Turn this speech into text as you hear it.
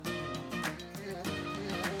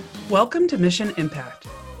Welcome to Mission Impact,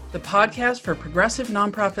 the podcast for progressive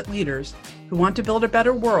nonprofit leaders who want to build a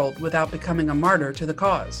better world without becoming a martyr to the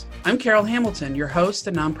cause. I'm Carol Hamilton, your host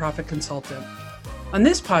and nonprofit consultant. On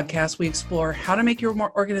this podcast, we explore how to make your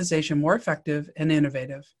organization more effective and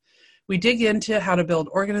innovative. We dig into how to build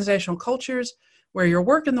organizational cultures where your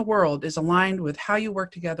work in the world is aligned with how you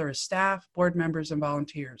work together as staff, board members, and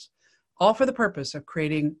volunteers, all for the purpose of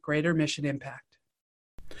creating greater mission impact.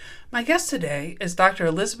 My guest today is Dr.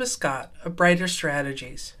 Elizabeth Scott of Brighter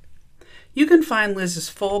Strategies. You can find Liz's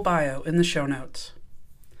full bio in the show notes.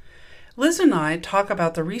 Liz and I talk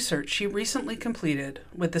about the research she recently completed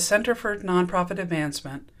with the Center for Nonprofit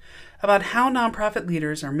Advancement about how nonprofit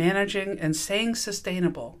leaders are managing and staying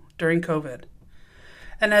sustainable during COVID.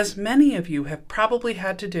 And as many of you have probably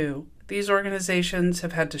had to do, these organizations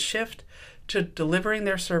have had to shift to delivering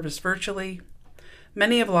their service virtually.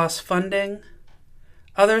 Many have lost funding.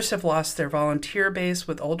 Others have lost their volunteer base,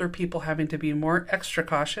 with older people having to be more extra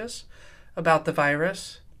cautious about the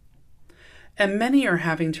virus. And many are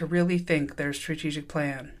having to really think their strategic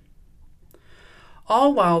plan.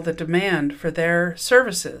 All while the demand for their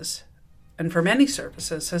services, and for many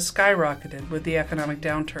services, has skyrocketed with the economic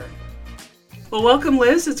downturn. Well, welcome,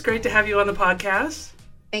 Liz. It's great to have you on the podcast.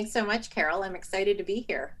 Thanks so much, Carol. I'm excited to be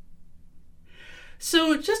here.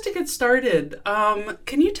 So just to get started,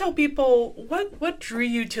 can you tell people what drew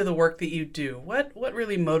you to the work that you do? What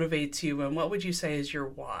really motivates you, and what would you say is your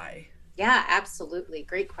why? Yeah, absolutely.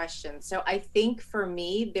 Great question. So I think for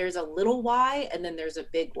me, there's a little why and then there's a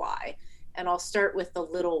big why. And I'll start with the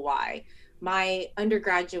little why. My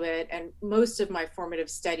undergraduate and most of my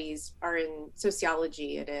formative studies are in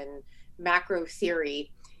sociology and in macro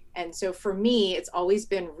theory. And so for me, it's always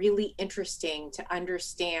been really interesting to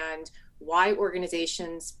understand why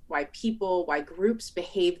organizations, why people, why groups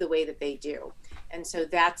behave the way that they do. And so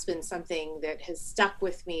that's been something that has stuck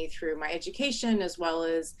with me through my education, as well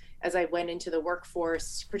as I went into the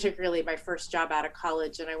workforce, particularly my first job out of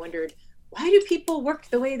college. And I wondered, why do people work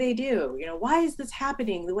the way they do? Why is this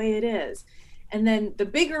happening the way it is? And then the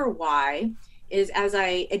bigger why is, as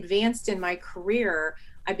I advanced in my career,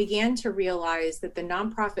 I began to realize that the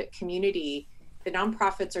nonprofit community, the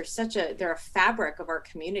nonprofits are they're a fabric of our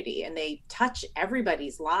community, and they touch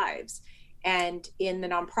everybody's lives. And in the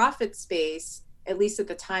nonprofit space, at least at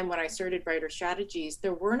the time when I started Brighter Strategies,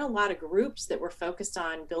 there weren't a lot of groups that were focused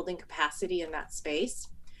on building capacity in that space.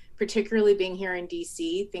 Particularly being here in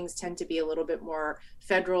DC, things tend to be a little bit more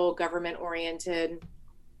federal government oriented.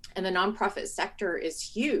 And the nonprofit sector is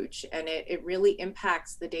huge, and it really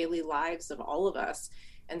impacts the daily lives of all of us.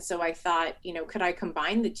 And so I thought, could I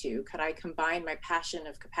combine the two? Could I combine my passion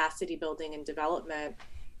of capacity building and development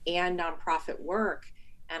and nonprofit work?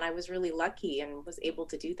 And I was really lucky and was able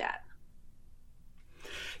to do that.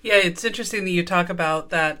 Yeah, it's interesting that you talk about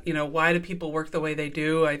that, why do people work the way they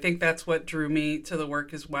do? I think that's what drew me to the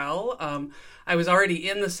work as well. I was already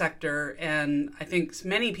in the sector, and I think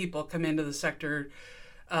many people come into the sector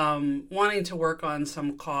wanting to work on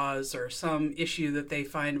some cause or some issue that they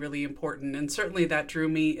find really important. And certainly that drew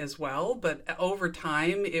me as well. But over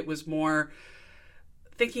time, it was more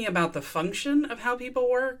thinking about the function of how people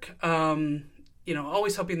work,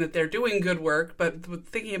 always hoping that they're doing good work, but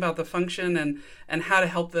thinking about the function and how to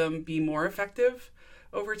help them be more effective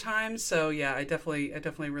over time. So yeah, I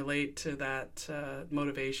definitely relate to that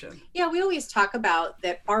motivation. Yeah, we always talk about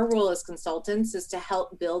that our role as consultants is to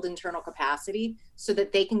help build internal capacity so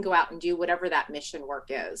that they can go out and do whatever that mission work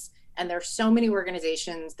is. And there's so many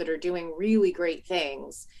organizations that are doing really great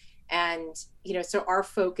things. And, so our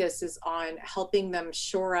focus is on helping them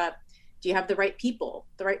shore up, do you have the right people,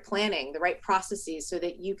 the right planning, the right processes, so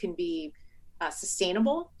that you can be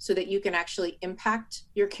sustainable, so that you can actually impact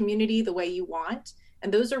your community the way you want.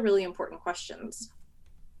 And those are really important questions.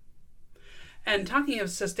 And talking of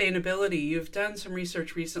sustainability, you've done some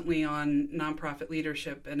research recently on nonprofit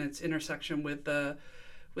leadership and its intersection with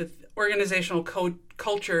organizational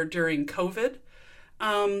culture during COVID.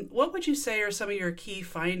 What would you say are some of your key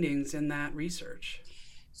findings in that research?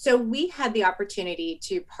 So we had the opportunity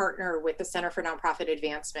to partner with the Center for Nonprofit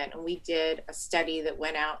Advancement, and we did a study that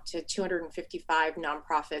went out to 255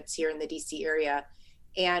 nonprofits here in the DC area.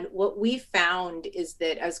 And what we found is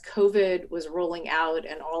that as COVID was rolling out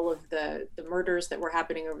and all of the murders that were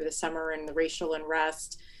happening over the summer and the racial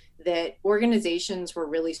unrest, that organizations were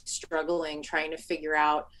really struggling trying to figure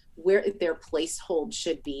out where their placehold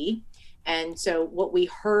should be. And so what we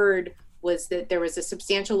heard was that there was a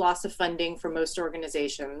substantial loss of funding for most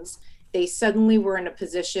organizations. They suddenly were in a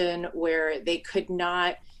position where they could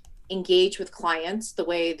not engage with clients the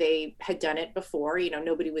way they had done it before.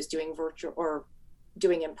 Nobody was doing virtual or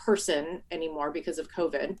doing in person anymore because of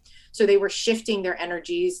COVID. So they were shifting their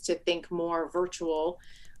energies to think more virtual.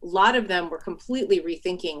 A lot of them were completely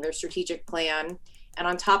rethinking their strategic plan. And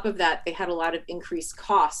on top of that, they had a lot of increased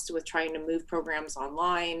costs with trying to move programs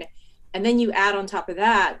online. And then you add on top of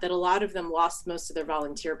that a lot of them lost most of their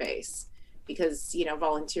volunteer base because,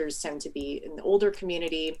 volunteers tend to be in the older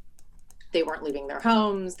community. They weren't leaving their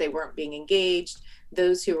homes. They weren't being engaged.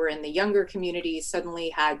 Those who were in the younger communities suddenly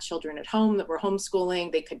had children at home that were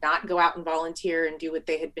homeschooling. They could not go out and volunteer and do what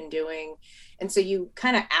they had been doing. And so you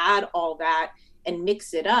kind of add all that and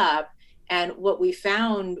mix it up. And what we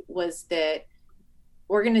found was that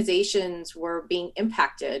organizations were being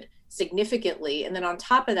impacted significantly. And then on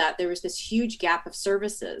top of that, there was this huge gap of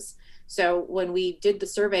services. So when we did the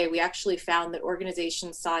survey, we actually found that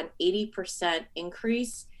organizations saw an 80%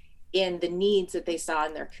 increase in the needs that they saw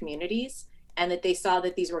in their communities, and that they saw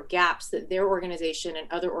that these were gaps that their organization and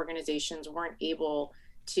other organizations weren't able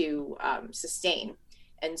to sustain.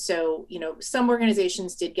 And so, some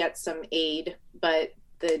organizations did get some aid, but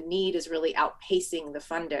the need is really outpacing the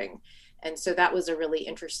funding. And so that was a really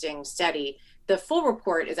interesting study. The full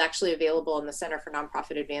report is actually available on the Center for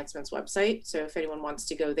Nonprofit Advancement's website. So if anyone wants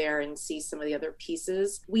to go there and see some of the other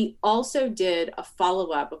pieces. We also did a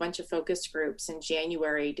follow-up, a bunch of focus groups in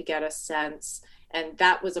January to get a sense, and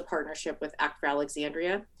that was a partnership with Act for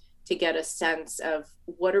Alexandria, to get a sense of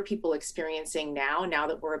what are people experiencing now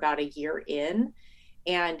that we're about a year in.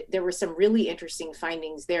 And there were some really interesting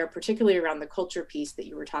findings there, particularly around the culture piece that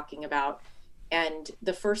you were talking about. And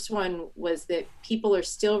the first one was that people are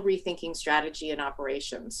still rethinking strategy and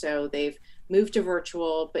operations. So they've moved to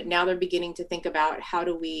virtual, but now they're beginning to think about how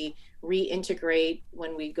do we reintegrate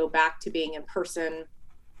when we go back to being in person.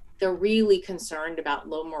 They're really concerned about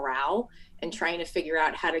low morale and trying to figure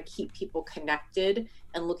out how to keep people connected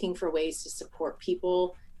and looking for ways to support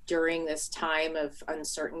people during this time of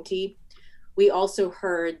uncertainty. We also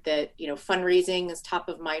heard that, fundraising is top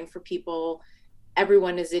of mind for people.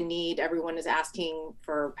 Everyone is in need. Everyone is asking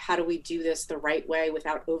for how do we do this the right way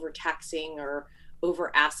without overtaxing or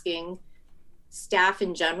over asking. Staff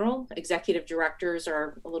in general, executive directors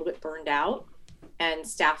are a little bit burned out, and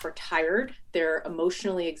staff are tired. They're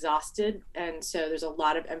emotionally exhausted. And so there's a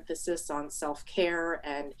lot of emphasis on self-care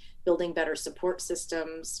and building better support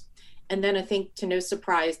systems. And then I think, to no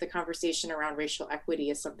surprise, the conversation around racial equity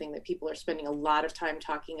is something that people are spending a lot of time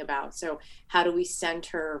talking about. So how do we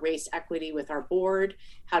center race equity with our board?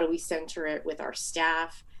 How do we center it with our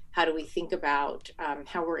staff? How do we think about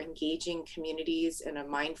how we're engaging communities in a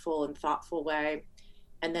mindful and thoughtful way?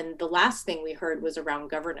 And then the last thing we heard was around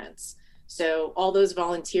governance. So all those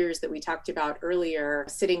volunteers that we talked about earlier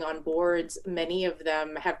sitting on boards, many of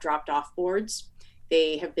them have dropped off boards.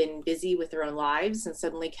 They have been busy with their own lives and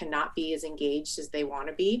suddenly cannot be as engaged as they want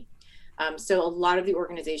to be. So a lot of the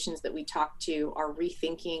organizations that we talk to are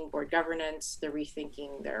rethinking board governance, they're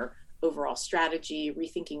rethinking their overall strategy,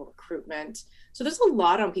 rethinking recruitment. So there's a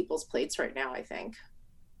lot on people's plates right now, I think.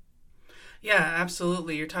 Yeah,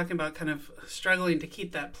 absolutely. You're talking about kind of struggling to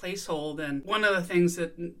keep that placehold. And one of the things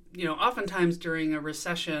that, oftentimes during a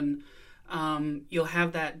recession, you'll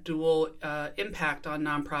have that dual impact on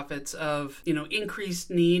nonprofits of, increased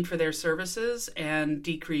need for their services and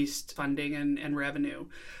decreased funding and revenue.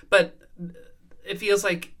 But it feels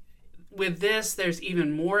like with this, there's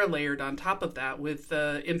even more layered on top of that with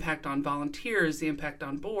the impact on volunteers, the impact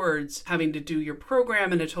on boards, having to do your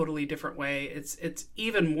program in a totally different way. It's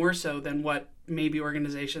even more so than what maybe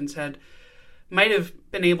organizations might have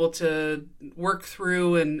been able to work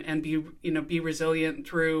through and be resilient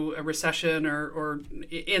through a recession or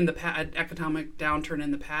in the economic downturn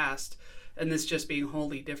in the past, and this just being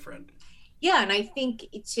wholly different. Yeah, and I think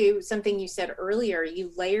to something you said earlier,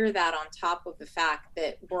 you layer that on top of the fact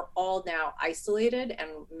that we're all now isolated and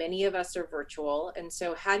many of us are virtual. And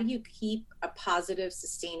so how do you keep a positive,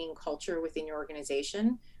 sustaining culture within your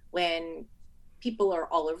organization when people are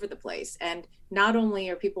all over the place? And not only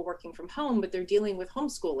are people working from home, but they're dealing with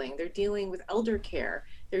homeschooling, they're dealing with elder care,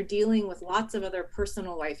 they're dealing with lots of other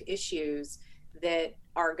personal life issues that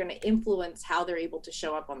are going to influence how they're able to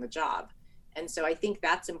show up on the job. And so I think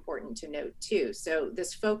that's important to note too. So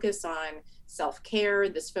this focus on self-care,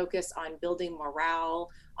 this focus on building morale,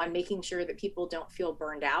 on making sure that people don't feel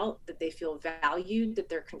burned out, that they feel valued, that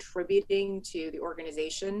they're contributing to the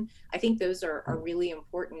organization. I think those are really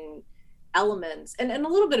important elements and a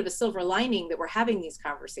little bit of a silver lining that we're having these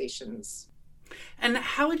conversations. And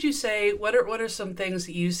how would you say, what are some things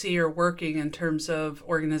that you see are working in terms of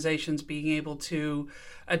organizations being able to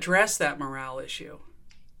address that morale issue?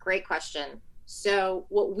 Great question. So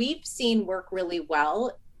what we've seen work really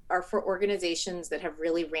well are for organizations that have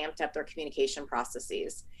really ramped up their communication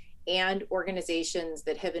processes and organizations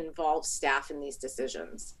that have involved staff in these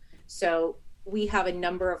decisions. So we have a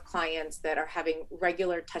number of clients that are having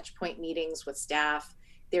regular touch point meetings with staff.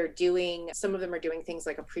 Some of them are doing things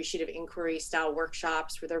like appreciative inquiry style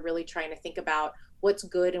workshops where they're really trying to think about what's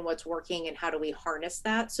good and what's working and how do we harness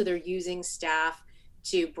that. So they're using staff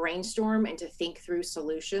to brainstorm and to think through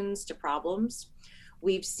solutions to problems.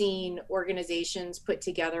 We've seen organizations put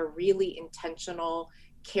together really intentional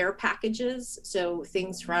care packages. So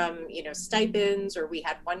things from, stipends, or we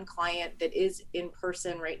had one client that is in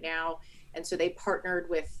person right now. And so they partnered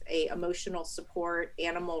with a emotional support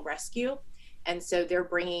animal rescue. And so they're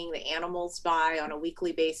bringing the animals by on a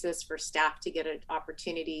weekly basis for staff to get an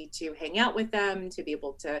opportunity to hang out with them, to be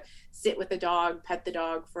able to sit with the dog, pet the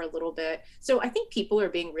dog for a little bit. So I think people are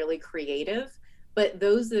being really creative, but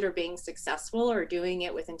those that are being successful are doing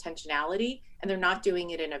it with intentionality, and they're not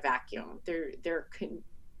doing it in a vacuum.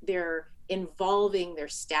 They're involving their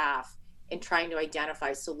staff in trying to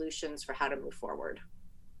identify solutions for how to move forward.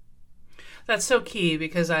 That's so key,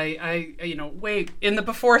 because I way in the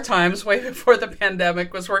before times, way before the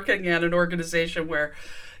pandemic, was working at an organization where,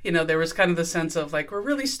 there was kind of the sense of like, we're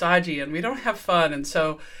really stodgy and we don't have fun. And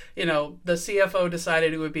so, the CFO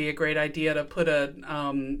decided it would be a great idea to put a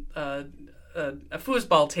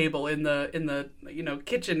foosball table in the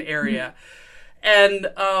kitchen area. And,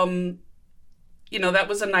 that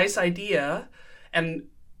was a nice idea. And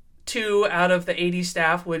 2 out of the 80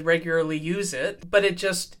 staff would regularly use it, but it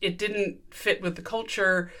didn't fit with the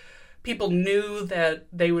culture. People knew that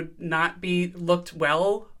they would not be looked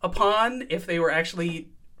well upon if they were actually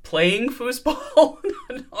playing foosball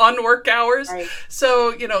on work hours. Right.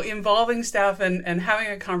 So, involving staff and having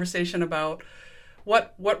a conversation about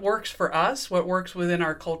what works for us, what works within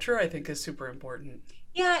our culture, I think is super important.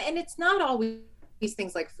 Yeah, and it's not always these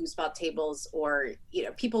things like foosball tables or,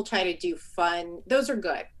 people try to do fun. Those are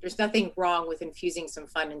good. There's nothing wrong with infusing some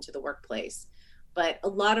fun into the workplace. But a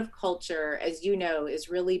lot of culture, as you know, is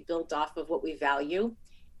really built off of what we value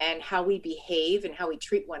and how we behave and how we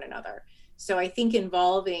treat one another. So I think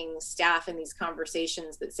involving staff in these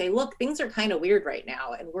conversations that say, look, things are kind of weird right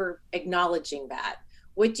now, and we're acknowledging that.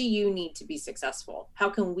 What do you need to be successful?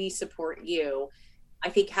 How can we support you? I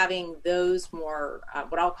think having those more,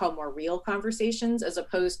 what I'll call more real conversations, as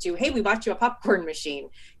opposed to, hey, we bought you a popcorn machine,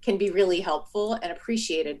 can be really helpful and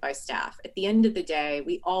appreciated by staff. At the end of the day,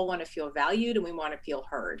 we all want to feel valued and we want to feel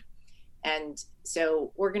heard. And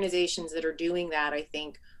so organizations that are doing that, I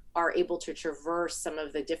think, are able to traverse some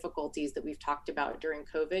of the difficulties that we've talked about during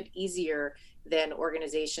COVID easier than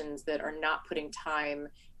organizations that are not putting time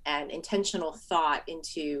and intentional thought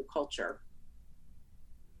into culture.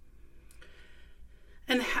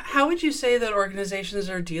 And how would you say that organizations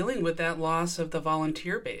are dealing with that loss of the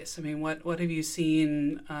volunteer base? I mean, what have you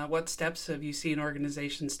seen, what steps have you seen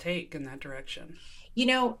organizations take in that direction?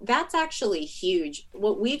 That's actually huge.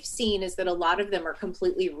 What we've seen is that a lot of them are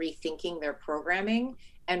completely rethinking their programming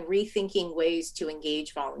and rethinking ways to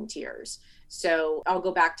engage volunteers. So I'll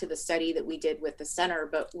go back to the study that we did with the center,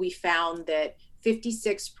 but we found that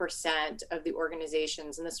 56% of the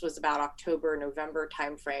organizations, and this was about October, November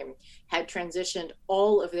timeframe, had transitioned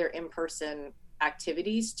all of their in-person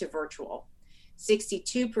activities to virtual.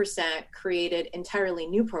 62% created entirely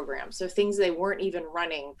new programs, so things they weren't even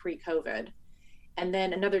running pre-COVID. And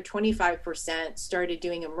then another 25% started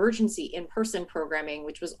doing emergency in-person programming,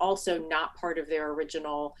 which was also not part of their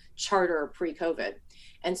original charter pre-COVID.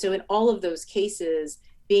 And so in all of those cases,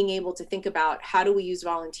 being able to think about how do we use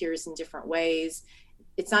volunteers in different ways.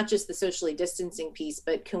 It's not just the socially distancing piece,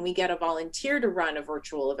 but can we get a volunteer to run a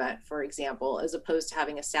virtual event, for example, as opposed to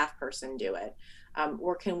having a staff person do it?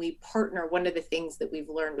 Or can we partner? One of the things that we've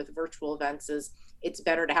learned with virtual events is it's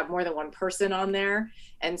better to have more than one person on there.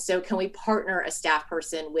 And so can we partner a staff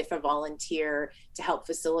person with a volunteer to help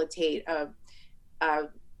facilitate a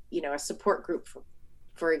support group,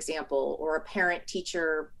 for example, or a parent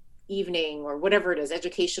teacher evening, or whatever it is,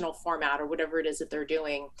 educational format, or whatever it is that they're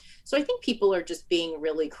doing. So I think people are just being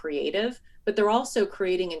really creative, but they're also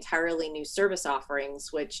creating entirely new service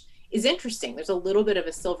offerings, which is interesting. There's a little bit of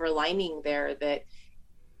a silver lining there, that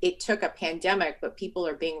it took a pandemic, but people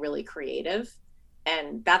are being really creative,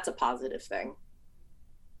 and that's a positive thing.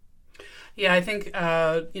 Yeah, I think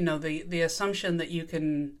the assumption that you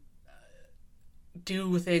can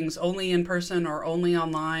do things only in person or only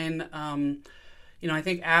online, I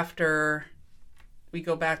think after we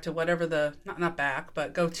go back to whatever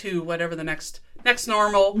go to whatever the next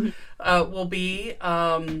normal will be,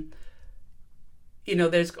 I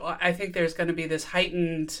think there's going to be this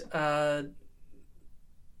heightened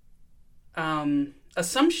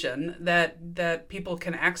assumption that people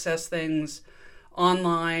can access things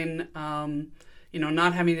online,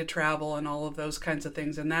 not having to travel and all of those kinds of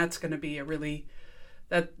things. And that's going to be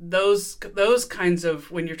those kinds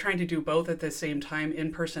of, when you're trying to do both at the same time,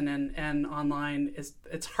 in person and online,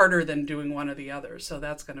 it's harder than doing one or the other. So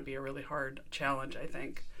that's going to be a really hard challenge, I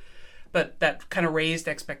think. But that kind of raised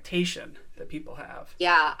expectation that people have.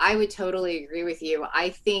 Yeah, I would totally agree with you. I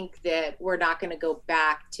think that we're not going to go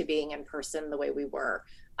back to being in person the way we were.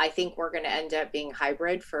 I think we're going to end up being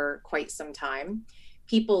hybrid for quite some time.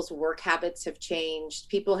 People's work habits have changed.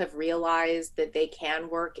 People have realized that they can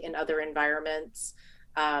work in other environments.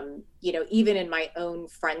 Even in my own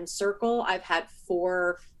friend circle, I've had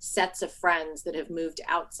 4 sets of friends that have moved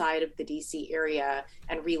outside of the DC area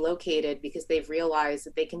and relocated because they've realized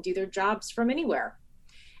that they can do their jobs from anywhere.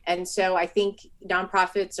 And so I think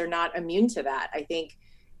nonprofits are not immune to that. I think,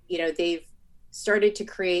 they've started to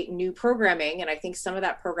create new programming, and I think some of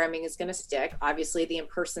that programming is going to stick. Obviously, the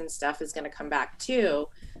in-person stuff is going to come back too.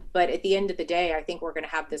 But at the end of the day, I think we're going to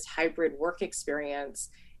have this hybrid work experience,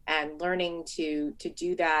 and learning to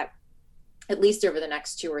do that at least over the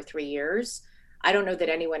next 2 or 3 years. I don't know that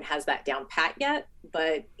anyone has that down pat yet,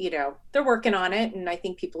 but they're working on it, and I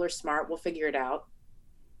think people are smart. We'll figure it out.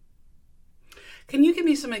 Can you give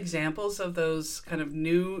me some examples of those kind of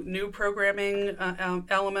new programming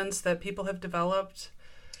elements that people have developed?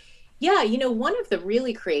 Yeah, one of the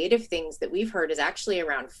really creative things that we've heard is actually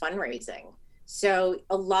around fundraising. So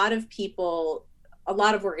a lot of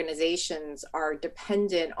organizations are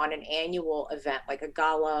dependent on an annual event like a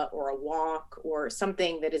gala or a walk or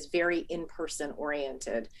something that is very in-person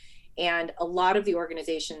oriented. And a lot of the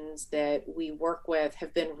organizations that we work with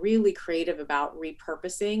have been really creative about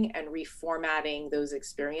repurposing and reformatting those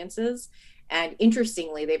experiences. And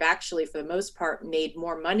interestingly, they've actually, for the most part, made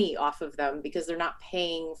more money off of them because they're not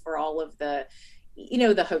paying for all of the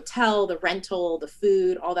hotel, the rental, the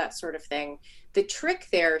food, all that sort of thing. The trick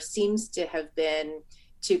there seems to have been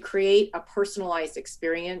to create a personalized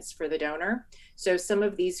experience for the donor. So some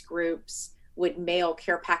of these groups would mail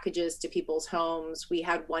care packages to people's homes. We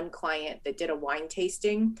had one client that did a wine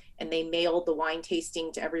tasting, and they mailed the wine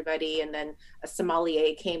tasting to everybody. And then a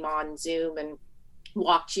sommelier came on Zoom and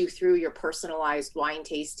walked you through your personalized wine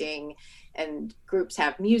tasting. And groups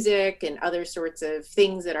have music and other sorts of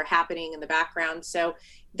things that are happening in the background. So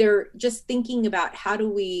they're just thinking about how do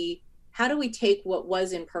we take what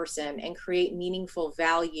was in person and create meaningful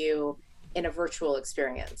value in a virtual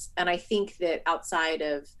experience. And I think that outside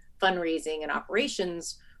of fundraising and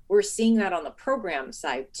operations, we're seeing that on the program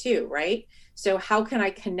side too, right? So how can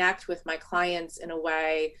I connect with my clients in a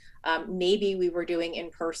way, maybe we were doing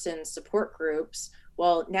in-person support groups.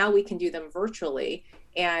 Well, now we can do them virtually.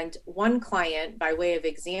 And one client, by way of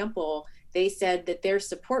example, they said that their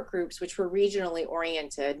support groups, which were regionally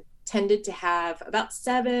oriented, tended to have about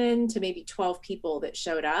 7 to maybe 12 people that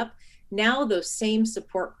showed up. Now those same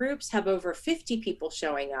support groups have over 50 people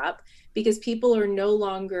showing up because people are no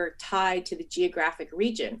longer tied to the geographic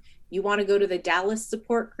region. You want to go to the Dallas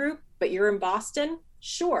support group, but you're in Boston?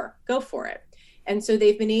 Sure, go for it. And so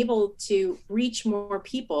they've been able to reach more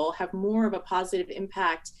people, have more of a positive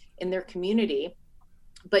impact in their community,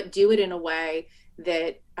 but do it in a way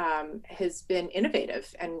that has been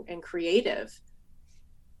innovative and creative.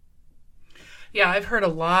 Yeah, I've heard a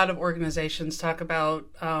lot of organizations talk about,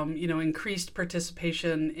 increased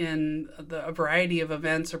participation in a variety of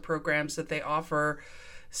events or programs that they offer,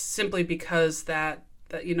 simply because that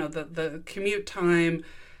the commute time,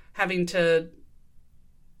 having to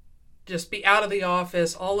just be out of the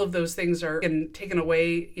office, all of those things are taken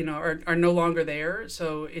away, are no longer there.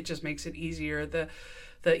 So it just makes it easier.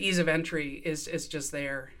 The ease of entry is just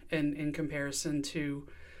there in comparison to,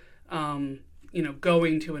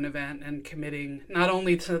 going to an event and committing not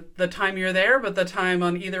only to the time you're there, but the time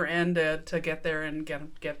on either end to get there and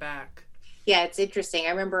get back. Yeah, it's interesting. I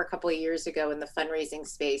remember a couple of years ago in the fundraising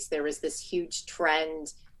space, there was this huge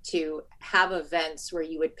trend to have events where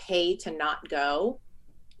you would pay to not go,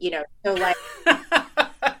 so like,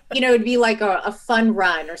 it'd be like a fun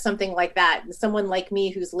run or something like that. And someone like me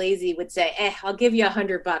who's lazy would say, I'll give you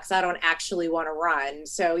 $100. I don't actually want to run.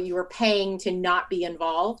 So you were paying to not be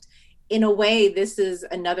involved. In a way, this is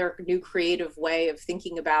another new creative way of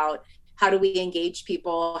thinking about how do we engage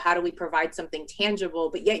people? How do we provide something tangible,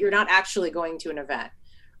 but yet you're not actually going to an event,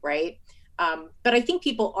 right? But I think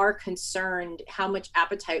people are concerned how much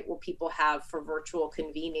appetite will people have for virtual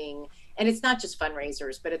convening. And it's not just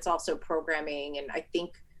fundraisers, but it's also programming. And I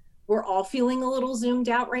think we're all feeling a little zoomed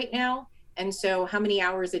out right now. And so how many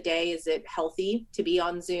hours a day is it healthy to be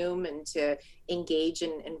on Zoom and to engage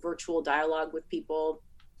in virtual dialogue with people?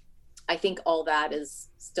 I think all that is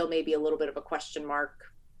still maybe a little bit of a question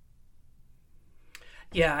mark.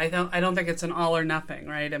 Yeah, I don't think it's an all or nothing,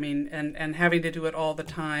 right? I mean, and having to do it all the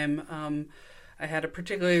time. I had a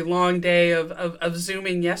particularly long day of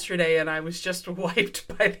Zooming yesterday, and I was just wiped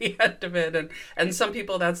by the end of it. And some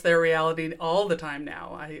people, that's their reality all the time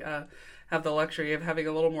now. I have the luxury of having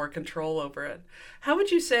a little more control over it. How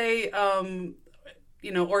would you say,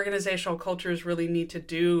 organizational cultures really need to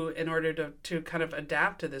do in order to kind of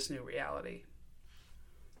adapt to this new reality?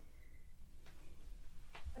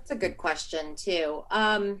 That's a good question, too.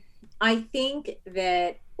 I think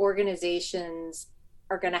that organizations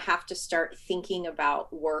are going to have to start thinking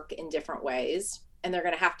about work in different ways, and they're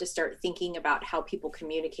going to have to start thinking about how people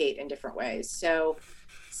communicate in different ways. So,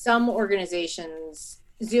 some organizations,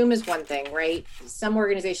 Zoom is one thing, right? Some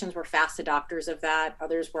organizations were fast adopters of that,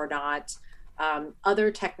 others were not.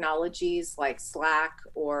 Other technologies like Slack,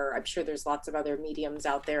 or I'm sure there's lots of other mediums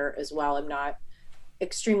out there as well. I'm not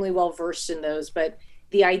extremely well versed in those, but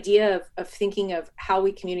the idea of thinking of how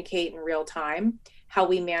we communicate in real time, how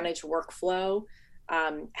we manage workflow,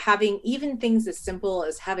 having even things as simple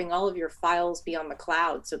as having all of your files be on the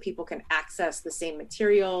cloud so people can access the same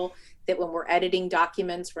material, that when we're editing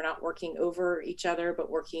documents, we're not working over each other, but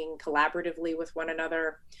working collaboratively with one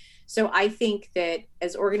another. So I think that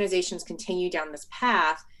as organizations continue down this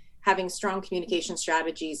path, having strong communication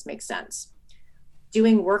strategies makes sense.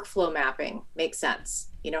 Doing workflow mapping makes sense.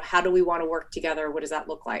 How do we want to work together? What does that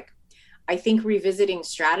look like? I think revisiting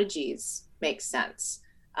strategies makes sense.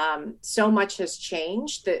 So much has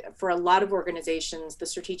changed that for a lot of organizations, the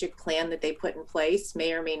strategic plan that they put in place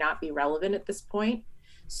may or may not be relevant at this point.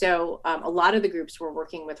 So a lot of the groups we're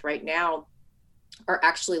working with right now are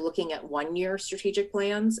actually looking at 1-year strategic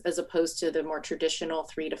plans as opposed to the more traditional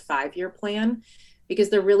 3 to 5-year plan, because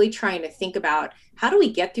they're really trying to think about how do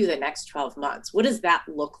we get through the next 12 months? What does that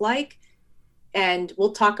look like? And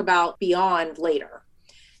we'll talk about beyond later.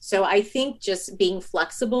 So I think just being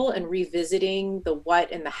flexible and revisiting the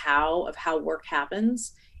what and the how of how work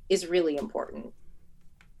happens is really important.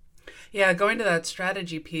 Yeah, going to that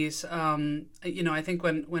strategy piece, I think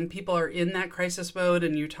when people are in that crisis mode,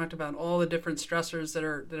 and you talked about all the different stressors that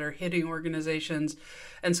are hitting organizations,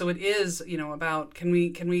 and so it is, about can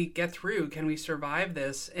we get through, can we survive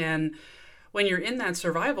this, and when you're in that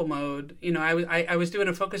survival mode, I was doing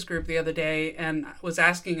a focus group the other day and was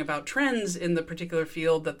asking about trends in the particular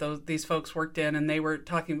field that these folks worked in, and they were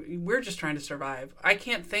talking, we're just trying to survive. I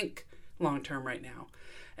can't think long term right now.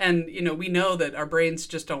 And, we know that our brains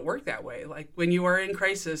just don't work that way. Like when you are in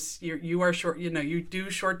crisis, you are short, you do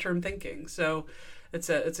short-term thinking. So it's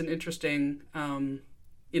an interesting,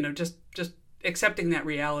 just accepting that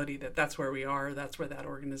reality that's where we are, that's where that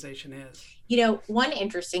organization is. One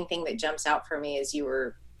interesting thing that jumps out for me as you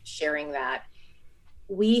were sharing that,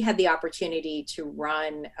 we had the opportunity to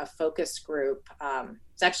run a focus group.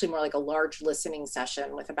 It's actually more like a large listening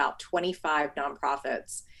session with about 25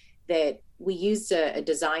 nonprofits that we used a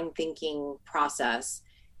design thinking process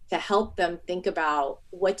to help them think about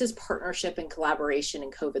what does partnership and collaboration in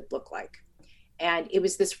COVID look like. And it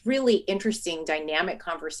was this really interesting dynamic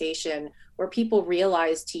conversation where people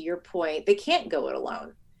realized, to your point, they can't go it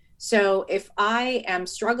alone. So if I am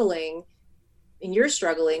struggling and you're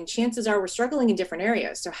struggling, chances are we're struggling in different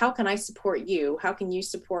areas. So how can I support you? How can you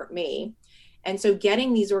support me? And so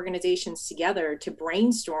getting these organizations together to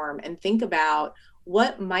brainstorm and think about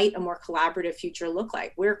what might a more collaborative future look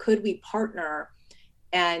like? Where could we partner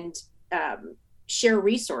and share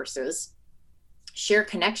resources, share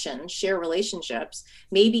connections, share relationships,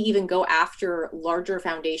 maybe even go after larger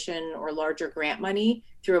foundation or larger grant money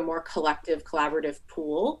through a more collective collaborative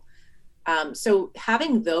pool. So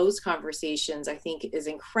having those conversations, I think, is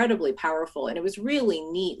incredibly powerful. And it was really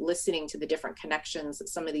neat listening to the different connections that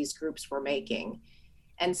some of these groups were making.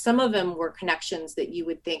 And some of them were connections that you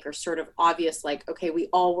would think are sort of obvious, like, okay, we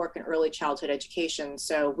all work in early childhood education,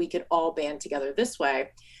 so we could all band together this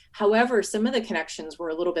way. However, some of the connections were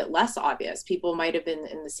a little bit less obvious. People might have been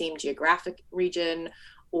in the same geographic region,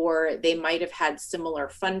 or they might have had similar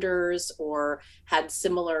funders or had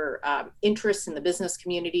similar interests in the business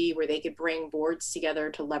community where they could bring boards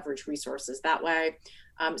together to leverage resources that way.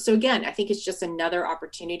 So again, I think it's just another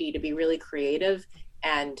opportunity to be really creative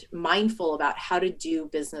and mindful about how to do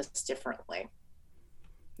business differently.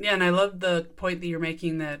 Yeah, and I love the point that you're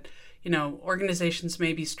making that, organizations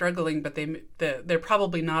may be struggling, but they're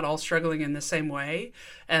probably not all struggling in the same way.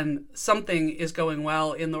 And something is going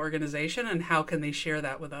well in the organization, and how can they share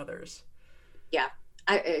that with others? Yeah,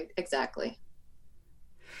 exactly.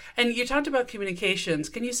 And you talked about communications.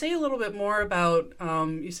 Can you say a little bit more about,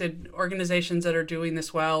 you said organizations that are doing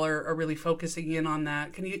this well are really focusing in on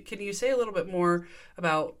that. Can you say a little bit more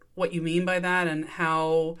about what you mean by that and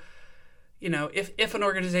how, if an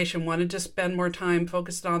organization wanted to spend more time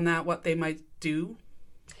focused on that, what they might do?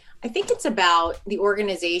 I think it's about the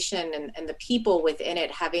organization and the people within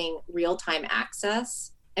it having real-time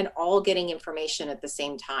access and all getting information at the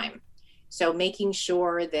same time. So making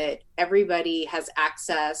sure that everybody has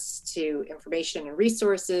access to information and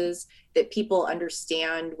resources, that people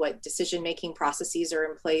understand what decision-making processes are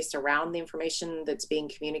in place around the information that's being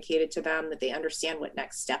communicated to them, that they understand what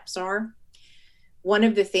next steps are. One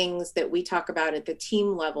of the things that we talk about at the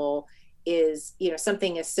team level is,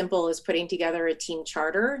 something as simple as putting together a team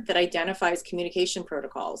charter that identifies communication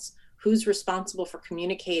protocols. Who's responsible for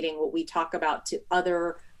communicating what we talk about to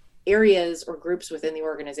other areas or groups within the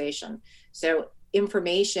organization? So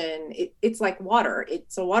information, it's like water.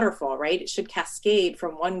 It's a waterfall, right? It should cascade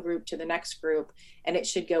from one group to the next group, and it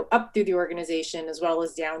should go up through the organization as well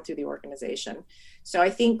as down through the organization. So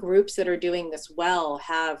I think groups that are doing this well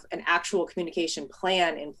have an actual communication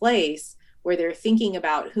plan in place where they're thinking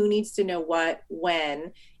about who needs to know what,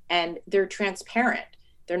 when, and they're transparent.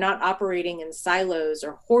 They're not operating in silos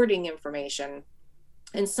or hoarding information.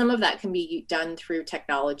 And some of that can be done through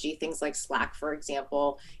technology. Things like Slack, for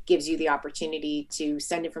example, gives you the opportunity to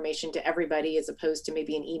send information to everybody as opposed to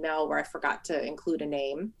maybe an email where I forgot to include a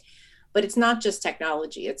name. But it's not just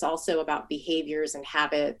technology. It's also about behaviors and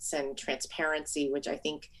habits and transparency, which I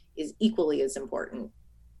think is equally as important.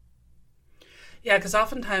 Yeah, because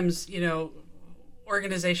oftentimes,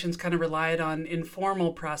 organizations kind of relied on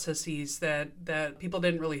informal processes that people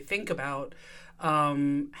didn't really think about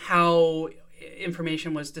how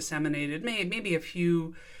information was disseminated. Maybe a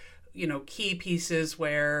few, key pieces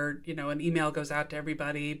where, an email goes out to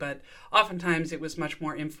everybody, but oftentimes it was much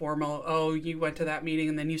more informal. Oh, you went to that meeting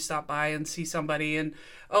and then you stop by and see somebody and,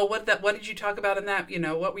 oh, what did you talk about in that?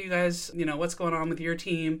 What were you guys, what's going on with your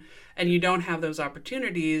team? And you don't have those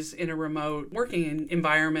opportunities in a remote working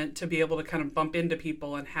environment to be able to kind of bump into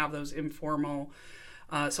people and have those informal.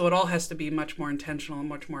 So it all has to be much more intentional and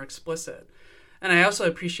much more explicit. And I also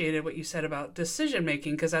appreciated what you said about decision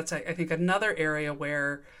making, because that's, I think, another area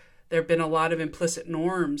where there have been a lot of implicit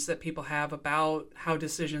norms that people have about how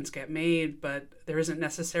decisions get made, but there isn't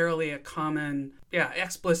necessarily a common,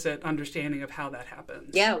 explicit understanding of how that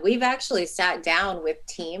happens. Yeah, we've actually sat down with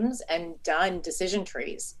teams and done decision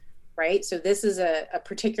trees, right? So this is a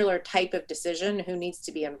particular type of decision, who needs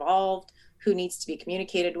to be involved, who needs to be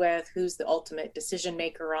communicated with, who's the ultimate decision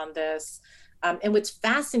maker on this. And what's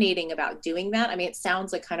fascinating about doing that, it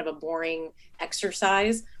sounds like kind of a boring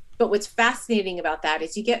exercise, but what's fascinating about that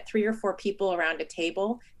is you get 3 or 4 people around a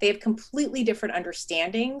table. They have completely different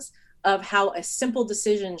understandings of how a simple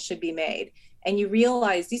decision should be made. And you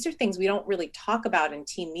realize these are things we don't really talk about in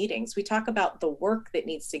team meetings. We talk about the work that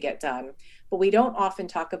needs to get done, but we don't often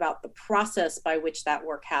talk about the process by which that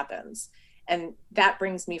work happens. And that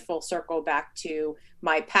brings me full circle back to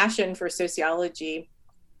my passion for sociology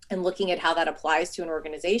and looking at how that applies to an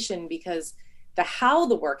organization, because the how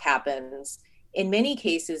the work happens in many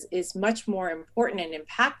cases is much more important and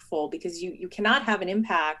impactful, because you cannot have an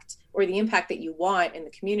impact or the impact that you want in the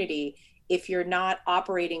community if you're not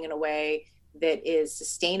operating in a way that is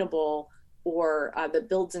sustainable or that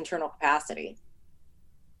builds internal capacity.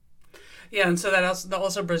 Yeah, and so that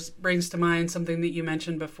also brings to mind something that you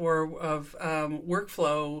mentioned before of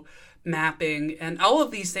workflow mapping and all of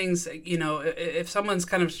these things. If someone's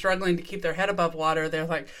kind of struggling to keep their head above water, they're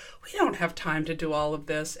like, we don't have time to do all of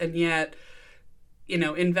this. And yet,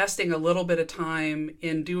 investing a little bit of time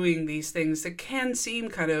in doing these things that can seem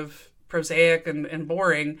kind of prosaic and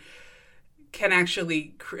boring can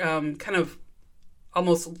actually kind of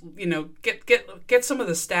almost, get some of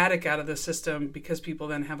the static out of the system, because people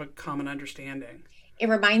then have a common understanding. It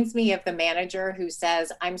reminds me of the manager who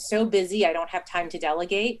says, I'm so busy, I don't have time to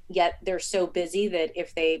delegate, yet they're so busy that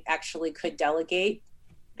if they actually could delegate,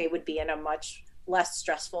 they would be in a much less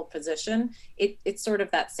stressful position. It's sort of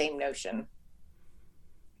that same notion.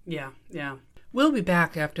 Yeah. We'll be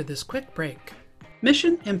back after this quick break.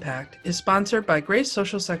 Mission Impact is sponsored by Grace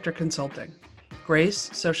Social Sector Consulting. Grace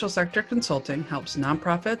Social Sector Consulting helps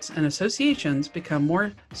nonprofits and associations become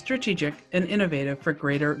more strategic and innovative for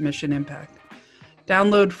greater mission impact.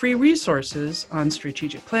 Download free resources on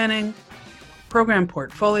strategic planning, program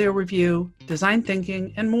portfolio review, design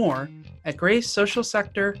thinking, and more at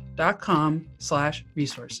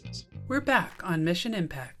gracesocialsector.com/resources. We're back on Mission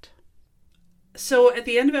Impact. So at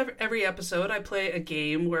the end of every episode, I play a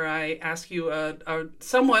game where I ask you a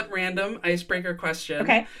somewhat random icebreaker question.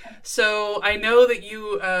 Okay. So I know that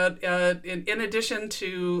you, in addition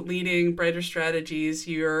to leading Brighter Strategies,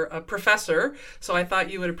 you're a professor. So I thought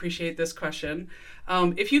you would appreciate this question.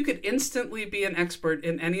 If you could instantly be an expert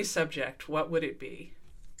in any subject, what would it be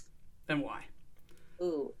and why?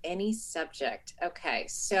 Ooh, any subject. Okay.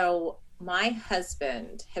 So my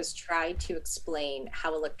husband has tried to explain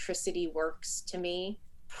how electricity works to me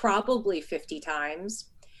probably 50 times.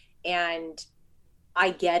 And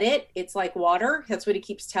I get it. It's like water. That's what he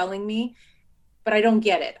keeps telling me. But I don't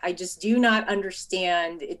get it. I just do not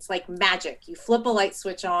understand. It's like magic. You flip a light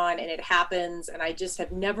switch on and it happens. And I just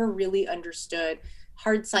have never really understood.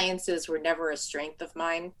 Hard sciences were never a strength of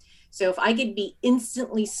mine. So if I could be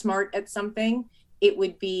instantly smart at something, it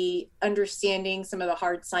would be understanding some of the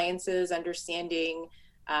hard sciences, understanding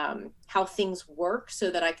how things work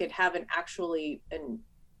so that I could have a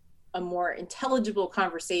more intelligible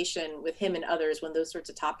conversation with him and others when those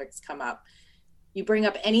sorts of topics come up. You bring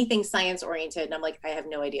up anything science oriented and I'm like, I have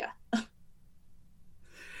no idea.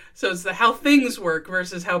 So it's the how things work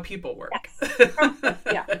versus how people work. Yes.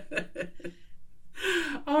 Yeah.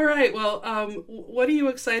 All right. Well, what are you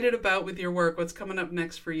excited about with your work? What's coming up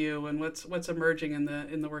next for you, and what's emerging in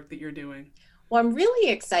the work that you're doing? Well, I'm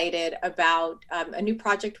really excited about a new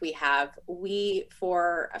project we have.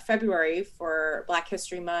 For February for Black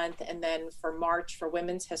History Month, and then for March for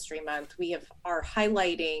Women's History Month, we are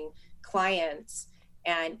highlighting clients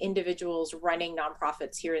and individuals running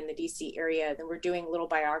nonprofits here in the DC area. Then we're doing little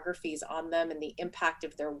biographies on them and the impact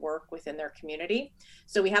of their work within their community.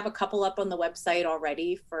 So we have a couple up on the website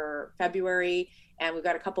already for February, and we've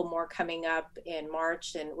got a couple more coming up in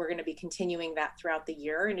March, and we're going to be continuing that throughout the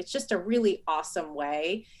year. And it's just a really awesome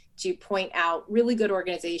way to point out really good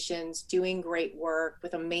organizations doing great work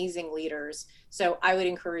with amazing leaders. So I would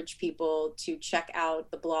encourage people to check out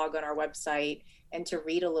the blog on our website and to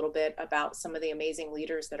read a little bit about some of the amazing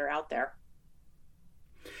leaders that are out there.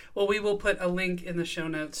 Well, we will put a link in the show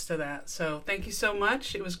notes to that. So thank you so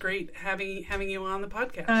much. It was great having you on the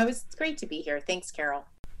podcast. It was great to be here. Thanks, Carol.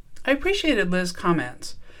 I appreciated Liz's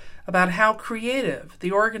comments about how creative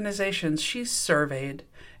the organizations she surveyed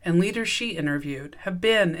and leaders she interviewed have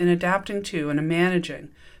been in adapting to and managing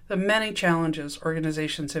the many challenges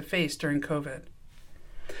organizations have faced during COVID.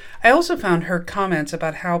 I also found her comments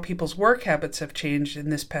about how people's work habits have changed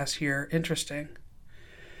in this past year interesting.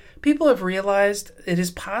 People have realized it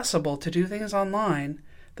is possible to do things online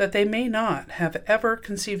that they may not have ever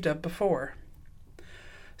conceived of before.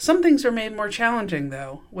 Some things are made more challenging,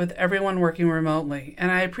 though, with everyone working remotely,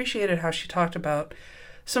 and I appreciated how she talked about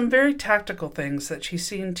some very tactical things that she's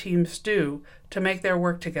seen teams do to make their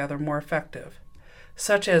work together more effective,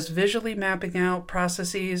 such as visually mapping out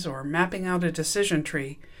processes or mapping out a decision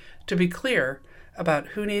tree to be clear about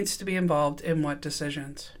who needs to be involved in what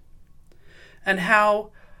decisions. And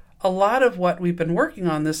how a lot of what we've been working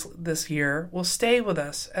on this year will stay with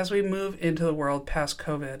us as we move into the world past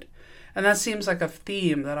COVID. And that seems like a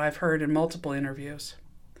theme that I've heard in multiple interviews.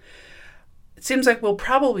 It seems like we'll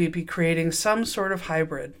probably be creating some sort of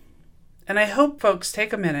hybrid. And I hope folks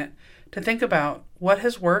take a minute to think about what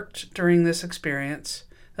has worked during this experience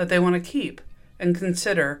that they want to keep and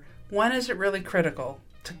consider when is it really critical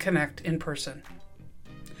to connect in person.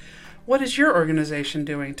 What is your organization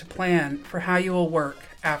doing to plan for how you will work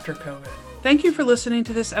after COVID? Thank you for listening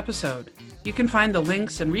to this episode. You can find the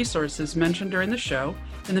links and resources mentioned during the show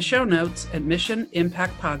in the show notes at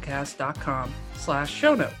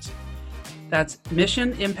missionimpactpodcast.com/show notes. That's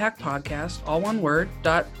missionimpactpodcast, all one word,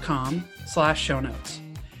 .com/show notes.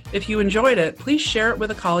 If you enjoyed it, please share it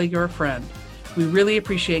with a colleague or a friend. We really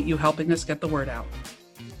appreciate you helping us get the word out.